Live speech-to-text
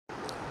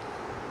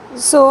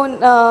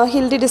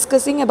He'll be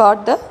discussing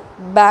about the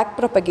back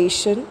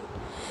propagation.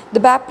 The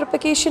back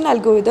propagation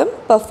algorithm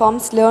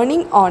performs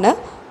learning on a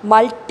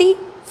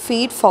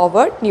multi-feed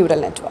forward neural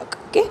network.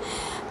 Okay,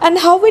 and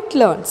how it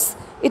learns?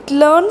 It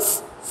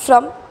learns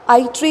from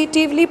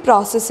iteratively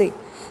processing.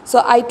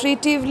 So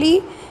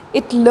iteratively,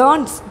 it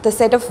learns the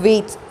set of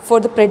weights for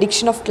the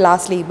prediction of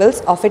class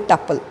labels of a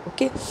tuple.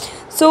 Okay,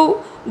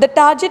 so the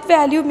target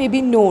value may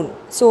be known.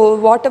 So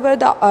whatever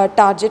the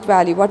target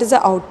value, what is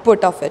the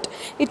output of it,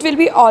 it will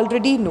be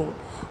already known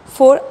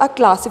for a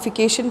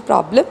classification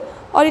problem,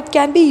 or it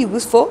can be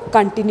used for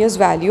continuous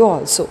value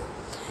also.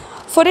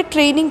 For a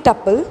training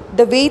tuple,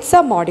 the weights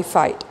are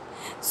modified.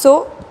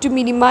 So to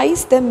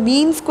minimize the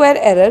mean square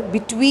error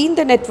between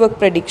the network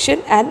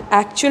prediction and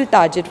actual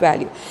target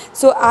value.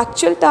 So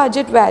actual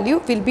target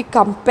value will be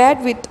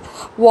compared with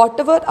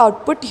whatever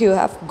output you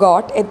have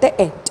got at the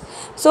end.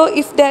 So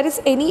if there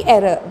is any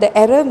error, the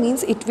error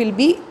means it will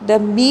be the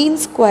mean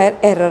square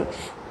error.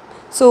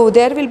 So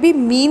there will be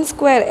mean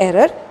square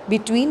error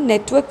between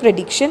network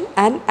prediction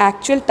and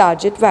actual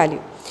target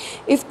value.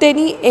 If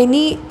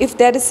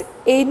there is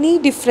any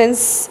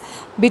difference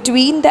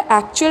between the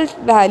actual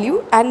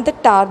value and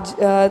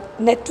the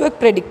network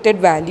predicted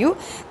value,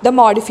 the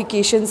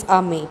modifications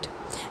are made.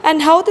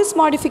 And how these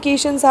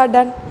modifications are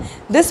done?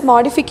 These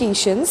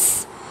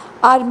modifications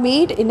are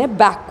made in a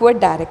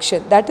backward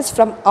direction, that is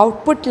from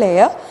output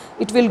layer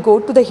it will go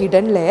to the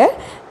hidden layer,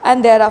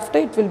 and thereafter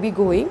it will be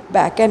going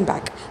back and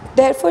back.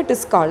 Therefore it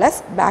is called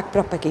as back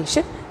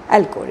propagation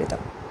algorithm.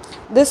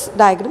 This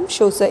diagram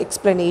shows the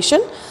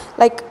explanation,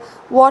 like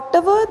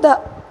whatever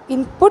the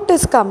input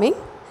is coming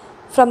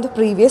from the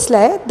previous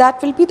layer,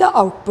 that will be the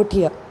output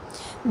here.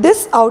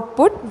 This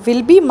output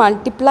will be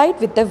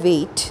multiplied with the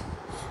weight,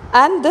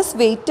 and this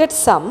weighted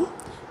sum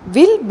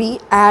will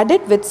be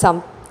added with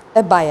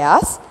a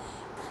bias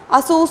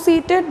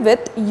associated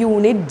with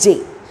unit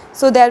j.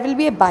 So there will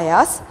be a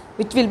bias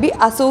which will be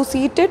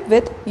associated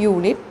with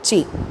unit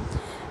j,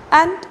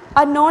 and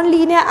a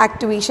nonlinear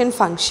activation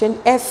function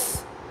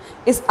f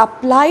is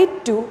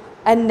applied to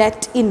a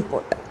net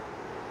input.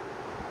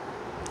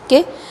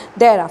 Okay,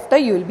 thereafter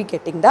you will be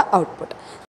getting the output.